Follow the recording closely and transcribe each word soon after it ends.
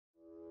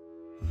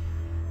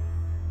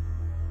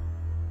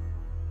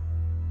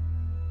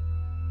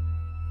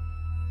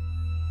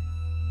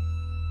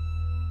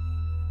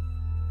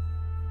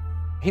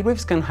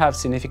Heatwaves can have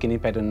significant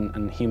impact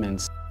on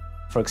humans.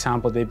 For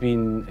example, they've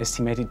been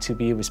estimated to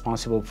be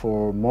responsible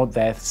for more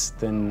deaths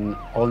than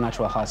all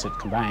natural hazards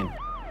combined.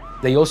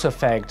 They also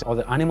affect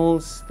other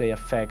animals, they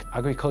affect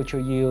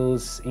agriculture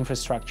yields,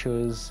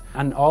 infrastructures,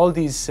 and all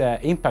these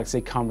impacts,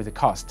 they come with a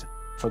cost.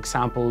 For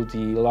example,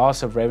 the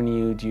loss of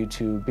revenue due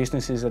to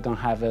businesses that don't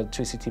have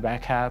electricity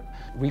backup,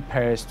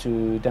 repairs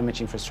to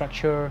damaged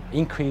infrastructure,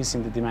 increase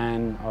in the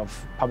demand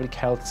of public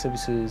health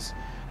services,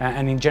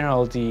 and in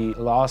general, the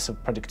loss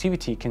of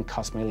productivity can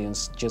cost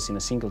millions just in a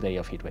single day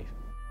of heatwave.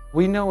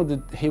 We know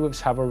that heatwaves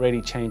have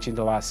already changed in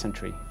the last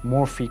century.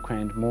 More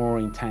frequent, more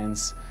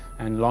intense,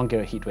 and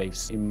longer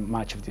heatwaves in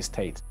much of the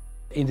state.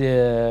 In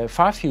the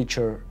far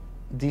future,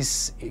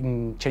 these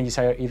changes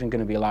are even going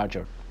to be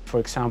larger. For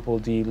example,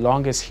 the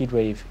longest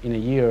heatwave in a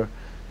year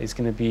is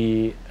going to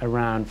be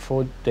around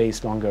 4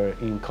 days longer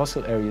in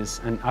coastal areas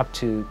and up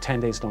to 10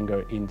 days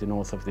longer in the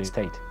north of the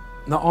state.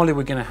 Not only are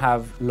we going to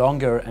have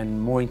longer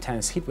and more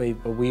intense heat wave,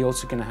 but we're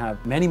also going to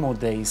have many more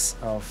days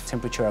of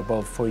temperature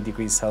above 40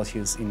 degrees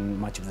Celsius in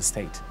much of the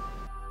state.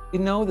 We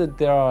know that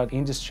there are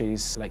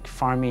industries like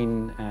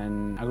farming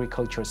and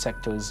agriculture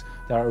sectors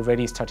that are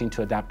already starting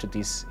to adapt to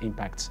these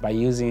impacts by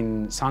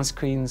using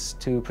sunscreens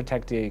to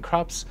protect the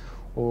crops,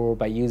 or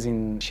by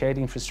using shade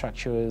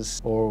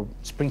infrastructures or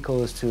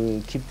sprinklers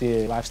to keep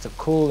the livestock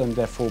cool and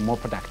therefore more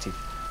productive.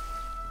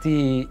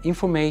 The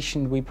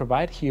information we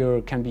provide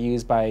here can be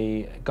used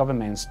by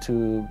governments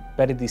to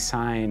better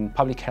design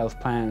public health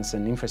plans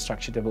and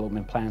infrastructure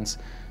development plans.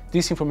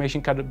 This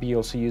information can be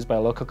also used by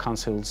local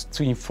councils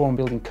to inform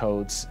building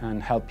codes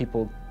and help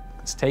people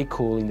stay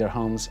cool in their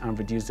homes and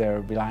reduce their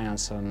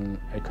reliance on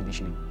air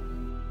conditioning.